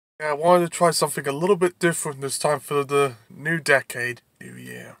I wanted to try something a little bit different this time for the new decade, new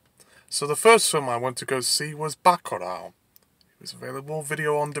year. So the first film I went to go see was Bacurau. It was available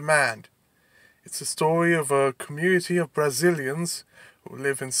video on demand. It's the story of a community of Brazilians who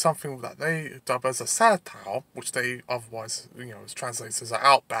live in something that they dub as a sertão, which they otherwise, is translated as an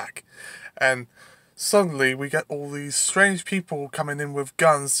outback. And suddenly we get all these strange people coming in with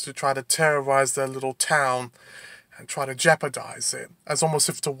guns to try to terrorize their little town and try to jeopardize it, as almost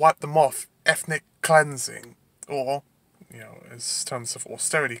if to wipe them off, ethnic cleansing, or, as terms of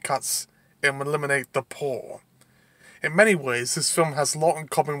austerity cuts, eliminate the poor. In many ways, this film has a lot in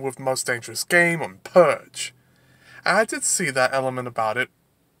common with Most Dangerous Game and Purge. And I did see that element about it,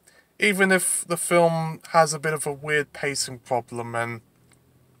 even if the film has a bit of a weird pacing problem and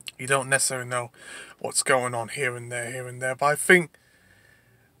you don't necessarily know what's going on here and there, but I think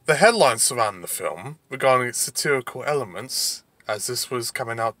the headlines surrounding the film, regarding its satirical elements, as this was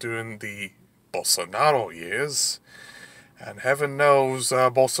coming out during the Bolsonaro years, and heaven knows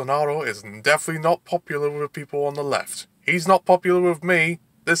Bolsonaro is definitely not popular with people on the left. He's not popular with me.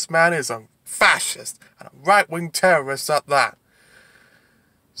 This man is a fascist and a right-wing terrorist at that.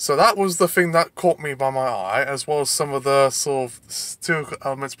 So that was the thing that caught me by my eye, as well as some of the sort of satirical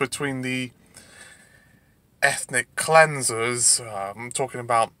elements between the ethnic cleansers. Talking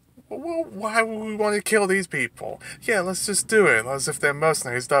about, well, why would we want to kill these people? Yeah, let's just do it, as if they're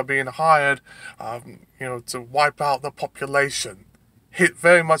mercenaries that are being hired, to wipe out the population. It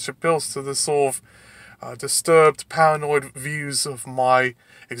very much appeals to the sort of disturbed, paranoid views of my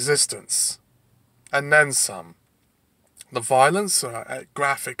existence. And then some. The violence,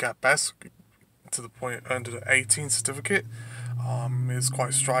 graphic at best, to the point it earned an 18 certificate, is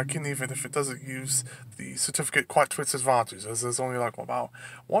quite striking, even if it doesn't use the certificate quite to its advantage, as there's only about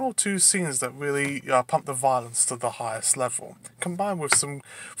one or two scenes that really pump the violence to the highest level, combined with some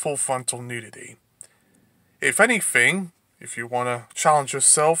full frontal nudity. If anything, if you want to challenge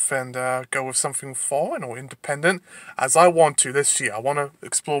yourself and go with something foreign or independent, as I want to this year, I want to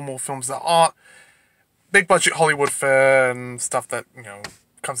explore more films that aren't big budget Hollywood fare and stuff that,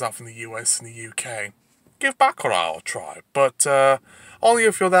 comes out from the US and the UK. Give Bacurau a try, but only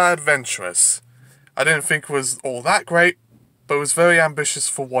if you're that adventurous. I didn't think it was all that great, but it was very ambitious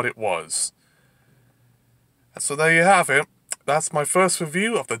for what it was. And so there you have it. That's my first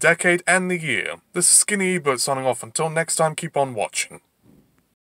review of the decade and the year. This is Skinny Ebert signing off. Until next time, keep on watching.